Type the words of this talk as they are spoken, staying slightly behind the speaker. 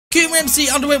Kuma MC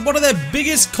underwent one of their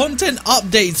biggest content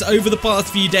updates over the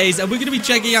past few days, and we're going to be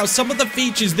checking out some of the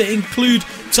features that include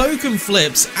token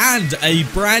flips and a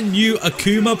brand new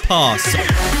Akuma pass.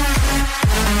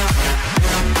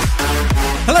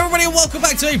 Hello everybody and welcome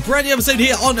back to a brand new episode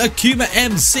here on Akuma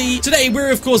MC. Today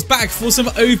we're of course back for some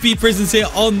OP prisons here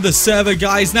on the server,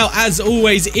 guys. Now as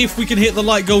always, if we can hit the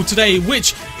like goal today,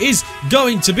 which is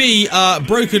going to be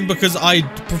broken because I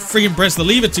freaking pressed the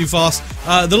lever too fast,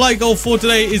 the like goal for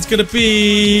today is going to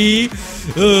be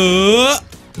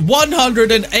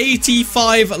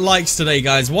 185 likes today,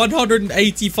 guys.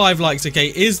 185 likes, okay,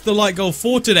 is the like goal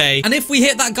for today. And if we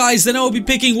hit that, guys, then I'll be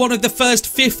picking one of the first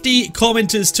 50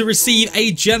 commenters to receive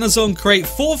a Generzon crate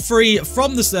for free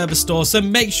from the server store. So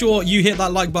make sure you hit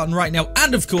that like button right now.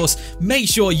 And of course, make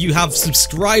sure you have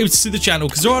subscribed to the channel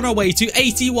because we're on our way to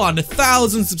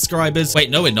 81,000 subscribers. Wait,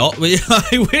 no, we're not.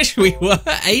 I wish we were.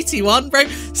 81, bro.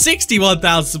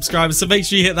 61,000 subscribers. So make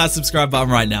sure you hit that subscribe button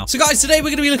right now. So guys, today we're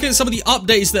going to be looking at some of the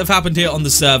updates that have happened here on the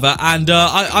server, and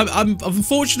I'm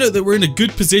fortunate that we're in a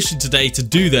good position today to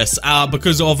do this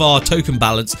because of our token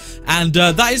balance, and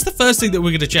that is the first thing that we're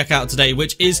going to check out today,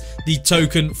 which is the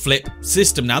token flip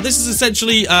system. Now this is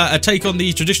essentially a take on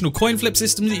the traditional coin flip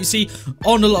system that you see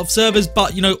on a lot of servers,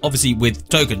 but you know, obviously with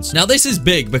tokens. Now this is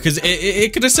big because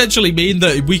it could essentially mean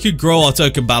that we could grow our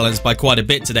token balance by quite a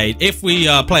bit today if we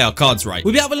play our cards right.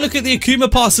 We'll be having a look at the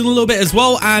Akuma pass in a little bit as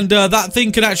well, and that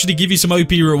thing can actually give you some OP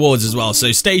rewards as well,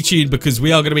 so stay tuned because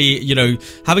we are going to be, you know,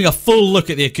 having a full look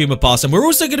at the Akuma pass, and we're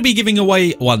also going to be giving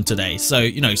away one today, so,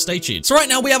 you know, stay tuned. So right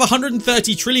now we have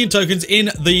 130 trillion tokens in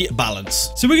the balance.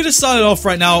 So we're going to start it off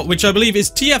right now, which I believe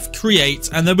is TF create,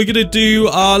 and then we're going to do,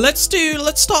 let's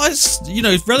start, you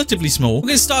know, relatively small. We're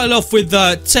going to start it off with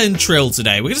 10 trill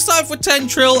today. We're going to start off with 10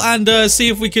 trill and see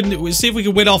if we can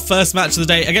win our first match of the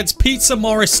day against Pizza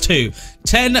Morris 2.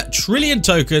 10 trillion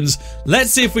tokens. Let's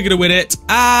see if we're gonna win it,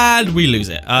 and we lose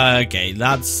it. Okay,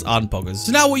 that's unpoggers.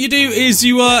 So now what you do is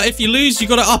you if you lose, you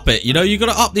gotta up it. You know, you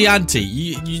gotta up the ante.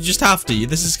 You just have to.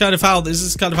 This is kind of how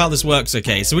this works.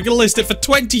 Okay, so we're gonna list it for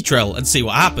 20 trill and see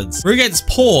what happens. We're against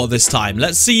Poor this time.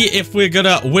 Let's see if we're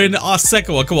gonna win our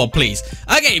second one. Come on, please.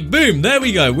 Okay, boom. There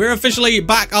we go. We're officially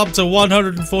back up to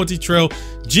 140 trill.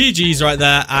 GG's right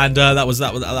there, and that was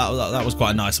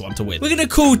quite a nice one to win. We're gonna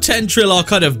call 10 trill our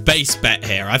kind of base bet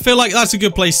here. I feel like that's a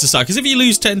good place to start, because if you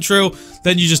lose 10 trill,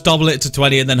 then you just double it to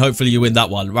 20, and then hopefully you win that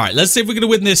one. Right, let's see if we're gonna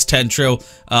win this 10 trill.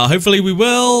 Hopefully we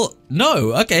will.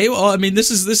 No, okay. Well, I mean,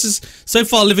 this is so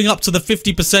far living up to the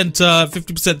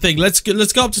 50% thing. Let's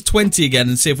go up to 20 again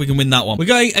and see if we can win that one. We're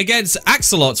going against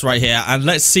Axolots right here, and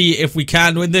let's see if we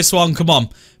can win this one. Come on,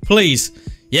 please.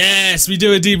 Yes, we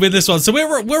do indeed win this one. So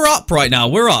we're up right now.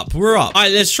 We're up. All right,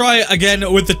 let's try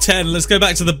again with the 10. Let's go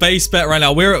back to the base bet right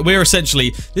now. We're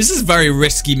essentially, this is very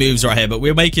risky moves right here, but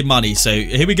we're making money. So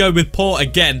here we go with Port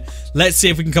again. Let's see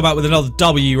if we can come out with another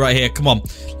W right here. Come on,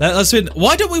 let's win.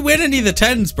 Why don't we win any of the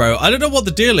 10s, bro? I don't know what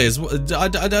the deal is. I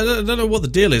don't know what the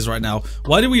deal is right now.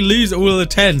 Why do we lose all of the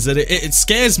 10s? And it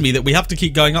scares me that we have to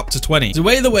keep going up to 20. So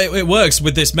the way it works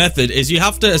with this method is you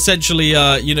have to essentially,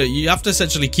 you know, you have to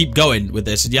essentially keep going with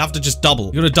this. And you have to just double.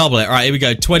 You're gonna double it. All right, here we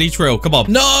go. 20 trill. Come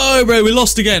on. No, bro, we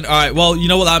lost again. All right, well, you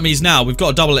know what that means now. We've got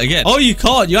to double it again. Oh, you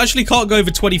can't. You actually can't go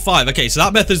over 25. Okay, so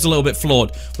that method's a little bit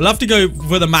flawed. We'll have to go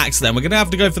for the max then. We're gonna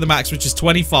have to go for the max, which is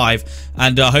 25,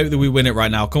 and hope that we win it right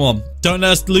now. Come on. Don't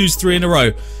let us lose 3 in a row.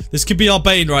 This could be our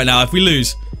bane right now if we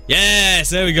lose.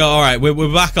 Yes, there we go. All right,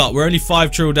 we're back up. We're only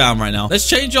 5 trill down right now. Let's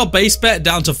change our base bet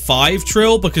down to 5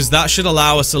 trill because that should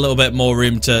allow us a little bit more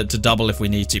room to double if we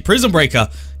need to. Prison Breaker.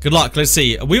 Good luck. Let's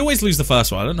see. We always lose the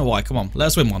first one. I don't know why. Come on.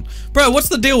 Let's win one. Bro, what's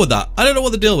the deal with that? I don't know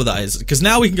what the deal with that is, because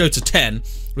now we can go to 10,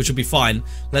 which will be fine.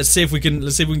 Let's see if we can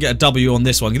get a W on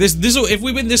this one. If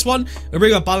we win this one, we'll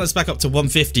bring our balance back up to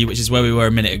 150, which is where we were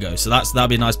a minute ago. So that'll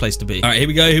be a nice place to be. All right, here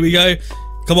we go.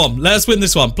 Come on. Let us win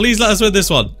this one. Please let us win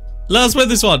this one. Let us win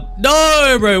this one.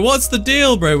 No, bro. What's the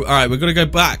deal, bro? All right, we're going to go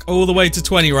back all the way to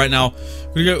 20 right now.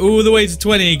 We're going to go all the way to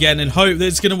 20 again and hope that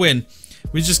it's going to win.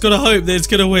 We just gotta hope that it's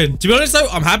gonna win. To be honest though,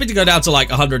 I'm happy to go down to like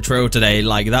 100 trill today.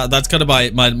 Like that's kind of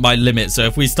my limit. So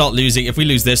if we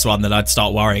lose this one, then I'd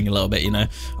start worrying a little bit, you know.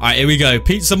 All right, here we go.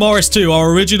 Pizza Morris 2,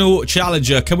 our original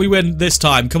challenger. Can we win this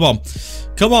time? Come on.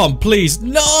 Come on, please.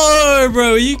 No,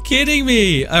 bro, are you kidding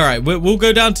me? All right, we'll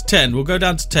go down to 10. We'll go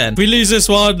down to 10. If we lose this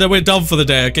one, then we're done for the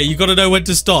day. Okay, you gotta know when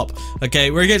to stop.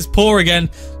 Okay, we're against Poor again.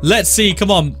 Let's see. Come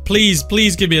on, please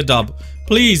give me a dub.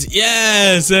 Please.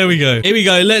 Yes, there we go. Here we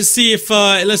go. Let's see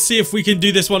if we can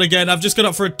do this one again. I've just got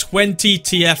up for a 20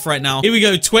 TF right now. Here we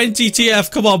go. 20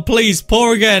 TF. Come on, please.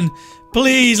 Pour again.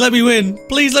 Please let me win.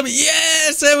 Please let me.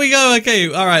 Yes, there we go.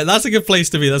 Okay, all right. That's a good place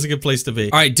to be. That's a good place to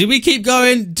be. All right, do we keep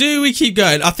going? Do we keep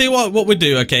going? I think what we'll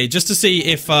do, okay, just to see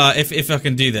if I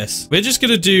can do this. We're just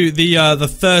gonna do the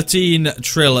 13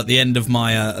 trill at the end of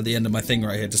my thing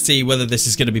right here to see whether this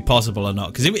is gonna be possible or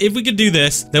not. Because if we could do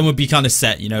this, then we'd be kind of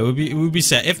set. You know, we'd be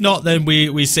set. If not, then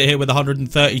we sit here with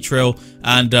 130 trill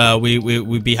and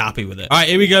we'd be happy with it. All right,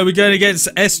 here we go. We're going against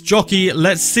S Jockey.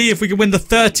 Let's see if we can win the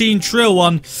 13 trill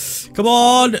one. Come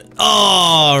on.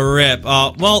 Oh, rip.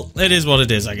 Well, it is what it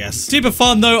is, I guess. Super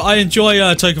fun, though. I enjoy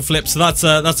token flips, so that's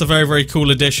a very, very cool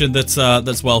addition that's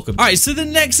welcome. All right, so the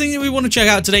next thing that we want to check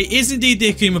out today is indeed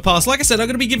the Akuma Pass. Like I said, I'm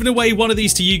going to be giving away one of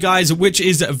these to you guys, which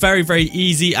is very, very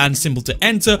easy and simple to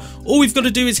enter. All we've got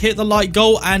to do is hit the like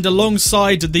goal, and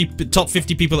alongside the top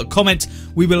 50 people that comment,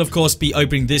 we will, of course, be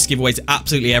opening this giveaway to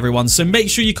absolutely everyone. So make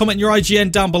sure you comment your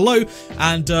IGN down below,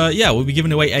 and yeah, we'll be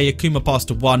giving away a Akuma Pass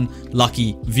to one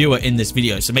lucky viewer in this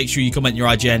video. So make sure you comment your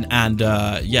IGN, and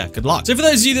yeah, good luck. So for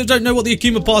those of you that don't know what the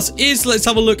Akuma Pass is, let's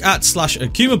have a look at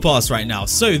 /Akuma Pass right now.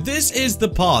 So this is the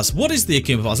pass. What is the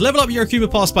Akuma Pass? Level up your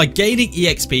Akuma Pass by gaining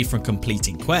EXP from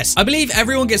completing quests. I believe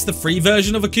everyone gets the free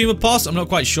version of Akuma Pass. I'm not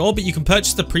quite sure, but you can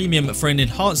purchase the premium for an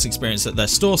enhanced experience at their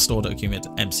store,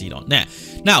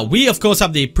 store.akumamc.net. Now, we of course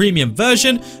have the premium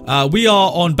version. We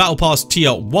are on Battle Pass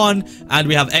tier 1, and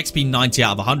we have XP 90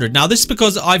 out of 100. Now, this is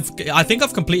because I think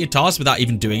I've completed tasks without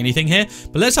even doing anything here.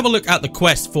 But let's have a look at the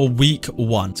quest for week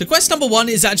 1. So quest number 1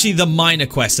 is actually the miner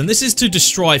quest, and this is to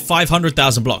destroy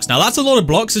 500,000 blocks. Now, that's a lot of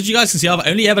blocks. As you guys can see, I've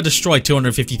only ever destroyed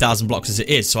 250,000 blocks as it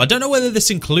is. So I don't know whether this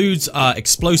includes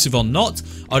explosive or not.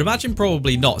 I would imagine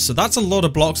probably not. So that's a lot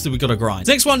of blocks that we've got to grind.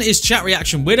 The next one is chat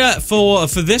reaction winner. For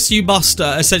this, you must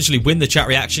essentially win the chat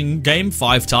reaction game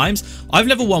 5 times. I've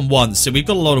never won once, so we've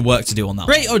got a lot of work to do on that.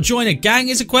 Create or join a gang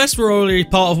is a quest. We're already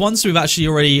part of one, so we've actually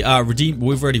already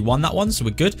we've already won that one, so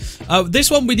we're good. This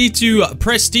one we need to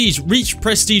reach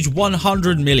prestige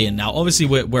 100 million. Now, obviously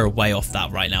we're way off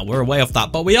that right now. We're way off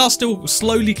that, but we are still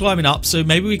slowly climbing up, so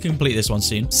maybe we can complete this one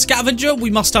soon. Scavenger, we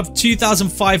must have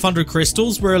 2,500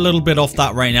 crystals. We're a little bit off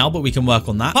that right now, but we can work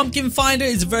on that. Pumpkin Finder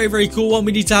is a very, very cool one.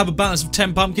 We need to have a balance of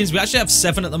 10 pumpkins. We actually have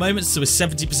 7 at the moment, so we're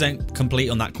 70% complete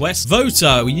on that quest.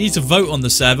 Voter, we need to vote on the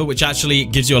server, which actually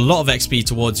gives you a lot of XP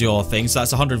towards your thing, so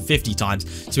that's 150 times.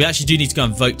 So we actually do need to go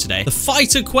and vote today. The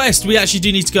Fighter quest, we actually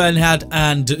do need to go ahead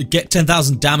and get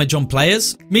 10,000 damage on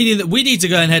players, meaning that we need to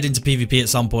go and head into PvP at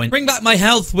some point. Bring back my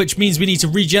health, which means we need to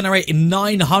regenerate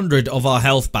 900 of our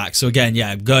health back. So again,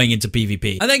 yeah, going into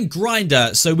PvP. And then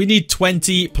Grinder, so we need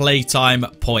 20 playtime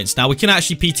points. Now, we can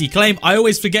actually PT claim. I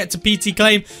always forget to PT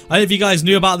claim. I don't know if you guys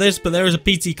knew about this, but there is a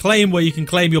PT claim where you can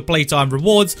claim your playtime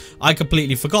rewards. I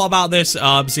completely forgot about this,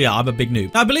 so yeah, I'm a big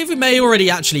noob. Now, I believe we may already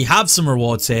actually have some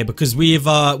rewards here because we've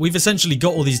essentially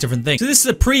got all these different things. So this is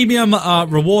a premium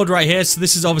reward right here. So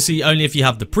this is obviously only if you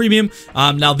have the premium.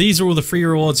 Now, these are all the free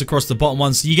rewards across the bottom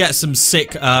ones. So you get some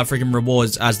sick freaking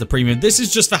rewards as the premium. This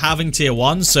is just for having tier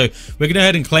 1. So we're going to go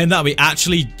ahead and claim that. We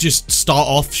actually just start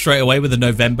off straight away with a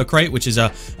November crate, which is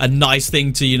a nice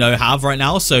thing to, you know, have right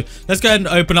now. So let's go ahead and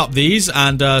open up these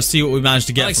and see what we managed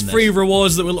to get from this. Free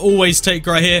rewards that we'll always take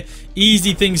right here.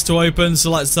 Easy things to open.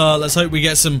 So let's hope we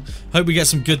get some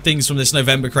good things from this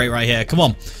November crate right here. Come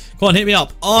on. Come on, hit me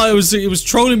up. Oh, it was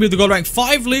trolling me with the gold rank.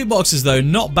 5 loot boxes, though.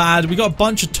 Not bad. We got a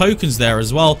bunch of tokens there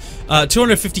as well.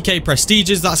 250k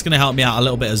prestiges. That's going to help me out a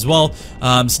little bit as well.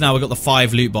 So now we've got the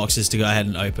 5 loot boxes to go ahead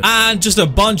and open. And just a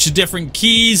bunch of different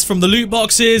keys from the loot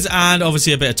boxes. And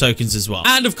obviously a bit of tokens as well.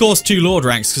 And, of course, 2 Lord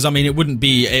ranks. Because, I mean, it wouldn't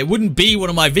be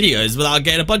one of my videos without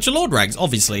getting a bunch of Lord ranks,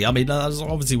 obviously. I mean, that's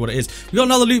obviously what it is. We got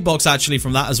another loot box, actually,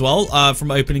 from that as well.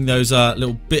 From opening those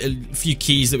a few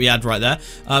keys that we had right there.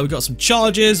 We got some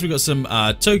charges. We got some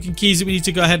token keys that we need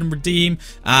to go ahead and redeem,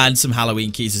 and some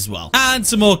Halloween keys as well, and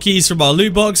some more keys from our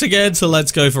loot box again. So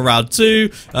let's go for round 2.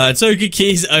 Token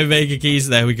keys, Omega keys,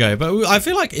 there we go. But I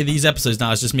feel like in these episodes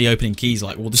now it's just me opening keys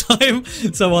like all the time.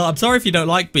 So I'm sorry if you don't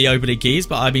like me opening keys,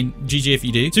 but I mean, GG if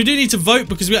you do. So we do need to vote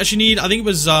because we actually need, I think it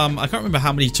was I can't remember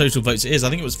how many total votes it is. I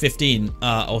think it was 15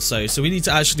 or so. So we need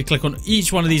to actually click on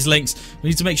each one of these links.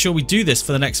 We need to make sure we do this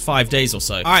for the next 5 days or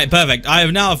so. All right, perfect. I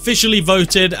have now officially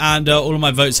voted, and all of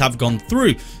my votes have gone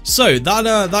through. So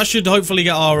that should hopefully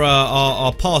get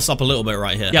our pass up a little bit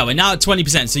right here. Yeah, we're now at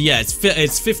 20%. So yeah,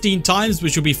 it's 15 times,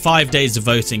 which will be 5 days of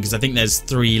voting because I think there's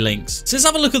 3 links. So let's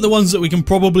have a look at the ones that we can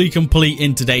probably complete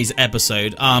in today's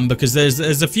episode. Because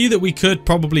there's a few that we could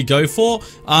probably go for.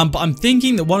 But I'm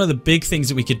thinking that one of the big things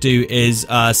that we could do is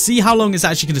see how long it's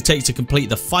actually going to take to complete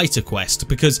the fighter quest,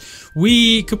 because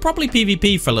we could probably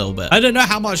PvP for a little bit. I don't know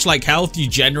how much like health you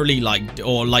generally like,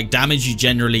 or like damage you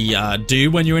generally do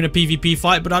when you're in a PvP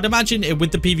fight, but I'd imagine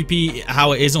with the PvP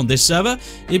how it is on this server,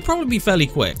 it'd probably be fairly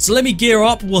quick. So let me gear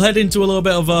up. We'll head into a little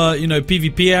bit of a, you know,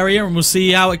 PvP area, and we'll see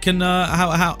how it can,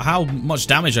 how much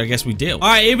damage I guess we deal. All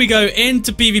right, here we go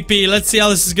into PvP. Let's see how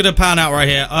this is gonna pan out right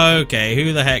here. Okay,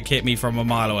 who the heck hit me from a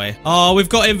mile away? Oh, we've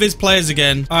got invis players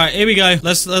again. All right, here we go.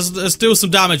 Let's deal some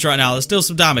damage right now. Let's deal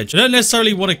some damage. I don't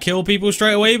necessarily want to kill people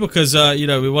straight away because, you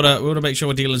know, we want to make sure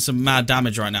we're dealing some mad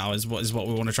damage right now is what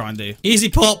we want to try and do. Easy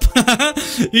pop.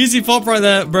 Easy pop right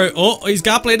there, bro. Oh, he's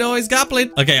gappling. Oh, he's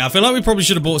gappling. Okay, I feel like we probably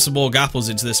should have brought some more gapples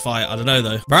into this fight. I don't know,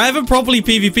 though. Bro, I haven't properly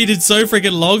PvP'd in so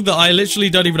freaking long that I literally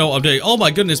don't even know what I'm doing. Oh,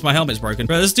 my goodness, my helmet's broken.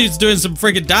 Bro, this dude's doing some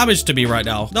freaking damage to me right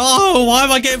now. No, why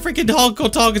am I getting freaking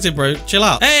hardcore targeted, bro? Chill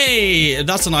out. Hey,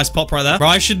 that's a nice pop right there. Bro,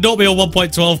 I should not be on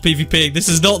 1.12 PvP. This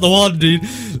is not the one, dude.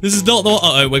 This is not the one.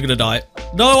 Uh-oh, we're gonna die.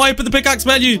 No, I opened the pickaxe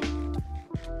menu.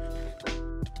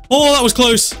 Oh, that was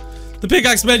close. The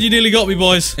pickaxe menu nearly got me,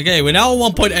 boys. Okay, we're now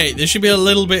on 1.8. This should be a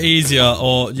little bit easier,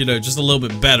 or, you know, just a little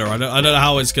bit better. I don't know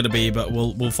how it's gonna be, but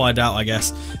we'll find out, I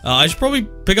guess. I should probably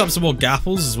pick up some more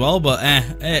gapples as well, but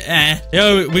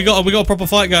Yo, we got a proper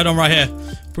fight going on right here.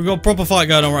 We got a proper fight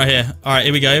going on right here. All right,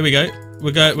 here we go. Here we go.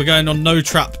 We're going on no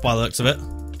trap by the looks of it.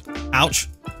 Ouch.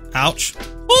 Ouch.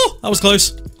 Oh, that was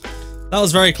close. That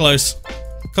was very close.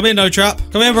 Come here, no trap.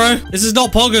 Come here, bro. This is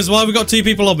not poggers. Why have we got two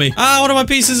people on me? Ah, one of my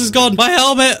pieces is gone. My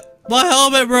helmet. My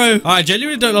helmet, bro. All right,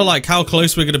 genuinely don't know like how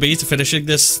close we're gonna be to finishing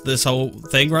this whole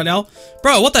thing right now.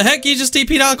 Bro, what the heck? You just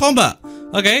TP'd out of combat.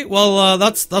 Okay, well,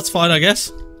 that's fine, I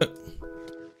guess.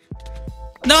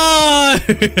 No!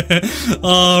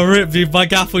 Oh, rip, dude. My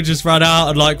gaffle just ran out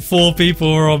and like 4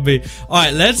 people were on me. All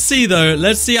right, let's see though.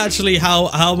 Let's see actually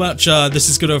how much this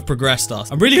is going to have progressed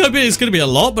us. I'm really hoping it's going to be a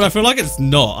lot, but I feel like it's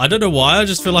not. I don't know why. I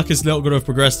just feel like it's not going to have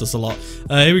progressed us a lot.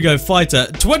 Here we go. Fighter.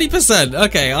 20%.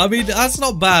 Okay, I mean, that's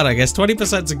not bad, I guess.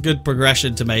 20% is a good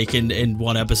progression to make in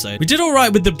one episode. We did all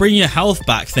right with the bring your health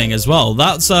back thing as well.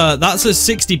 That's a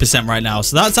 60% right now,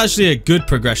 so that's actually a good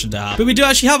progression to have. But we do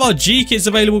actually have our G kits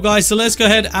available, guys, so let's go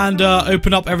ahead and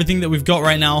open up everything that we've got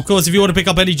right now. Of course, if you want to pick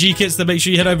up any G kits, then make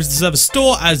sure you head over to the server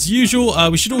store as usual.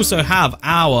 We should also have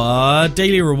our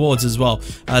daily rewards as well.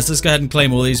 So let's go ahead and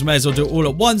claim all these. We may as well do it all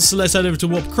at once. So let's head over to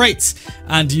Warp Crates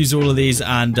and use all of these.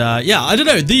 And yeah, I don't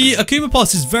know. The Akuma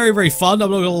Pass is very, very fun. I'm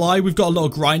not gonna lie. We've got a lot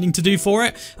of grinding to do for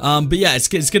it. But yeah, it's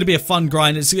gonna be a fun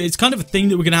grind. It's kind of a thing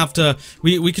that we're gonna have to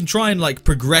we can try and like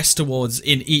progress towards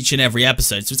in each and every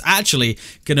episode. So it's actually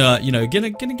gonna, you know, gonna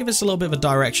give us a little bit of a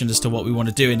direction as to what we want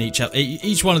to do in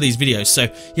each one of these videos. So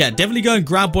yeah, definitely go and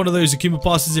grab one of those Akuma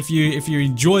Passes if you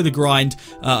enjoy the grind.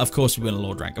 Of course we win a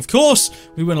Lord rank. Of course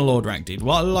we win a Lord rank, dude.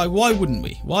 Why wouldn't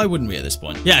we? Why wouldn't we at this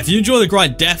point? Yeah, if you enjoy the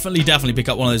grind, definitely pick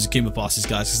up one of those Akuma Passes,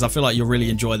 guys, because I feel like you'll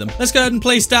really enjoy them. Let's go ahead and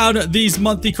place down these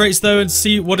monthly crates though and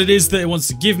see what it is that it wants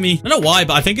to give me. I don't know why,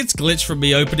 but I think it's glitched from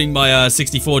me opening my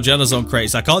 64 Generzon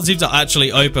crates. I can't seem to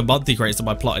actually open monthly crates on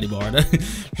my plot anymore. I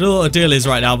don't know what the deal is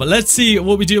right now, but let's see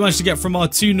what we do manage to get from our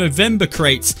 2 November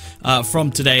crates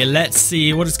from today. Let's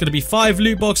see what it's going to be. 5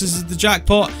 loot boxes is the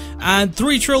jackpot and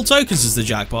 3 trill tokens is the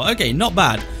jackpot. Okay, not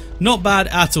bad. Not bad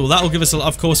at all. That will give us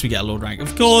of course we get a Lord rank.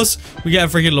 Of course we get a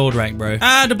freaking Lord rank, bro.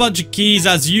 And a bunch of keys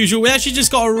as usual. We actually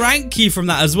just got a rank key from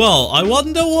that as well. I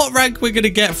wonder what rank we're going to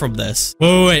get from this.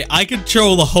 Wait. I can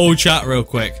troll the whole chat real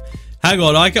quick. Hang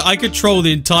on, I could troll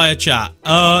the entire chat.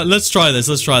 Let's try this.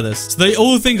 Let's try this. So they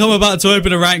all think I'm about to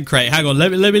open a rank crate. Hang on,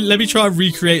 let me try and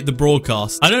recreate the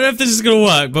broadcast. I don't know if this is gonna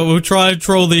work, but we'll try and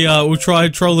troll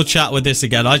the chat with this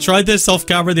again. I tried this off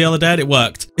camera the other day and it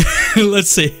worked. Let's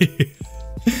see.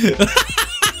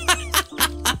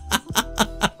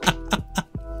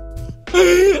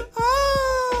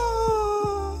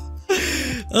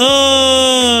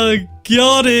 Oh,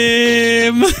 got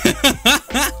him.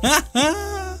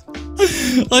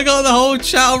 I got the whole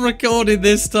chat recorded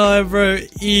this time, bro.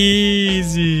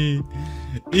 Easy.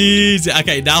 Easy.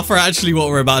 Okay, now for actually what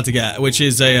we're about to get, which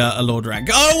is a Lord rank.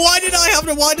 Oh, why did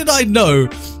I know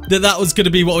that was going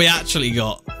to be what we actually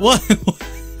got? What?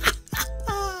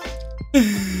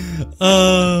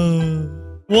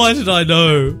 Why did I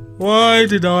know? Why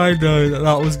did I know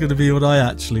that was going to be what I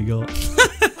actually got?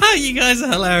 You guys are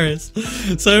hilarious.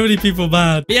 So many people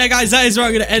mad. But yeah, guys, that is where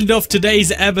I'm going to end off today's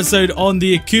episode on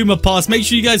the Akuma Pass. Make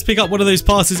sure you guys pick up one of those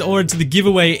passes or into the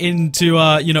giveaway into,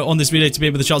 you know, on this video to be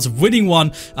able to chance of winning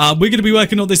one. We're going to be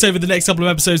working on this over the next couple of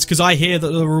episodes because I hear that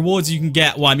the rewards you can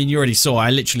get, well, I mean, you already saw.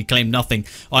 I literally claimed nothing.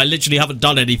 I literally haven't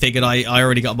done anything and I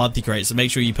already got a monthly crate. So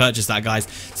make sure you purchase that, guys.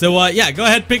 So, yeah, go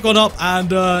ahead, pick one up. And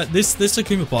this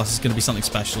Akuma Pass is going to be something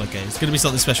special, okay? It's going to be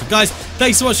something special. Guys,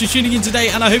 thanks so much for tuning in today.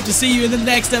 And I hope to see you in the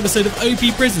next episode of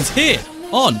OP Prisons here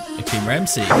on Akuma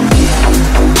MC.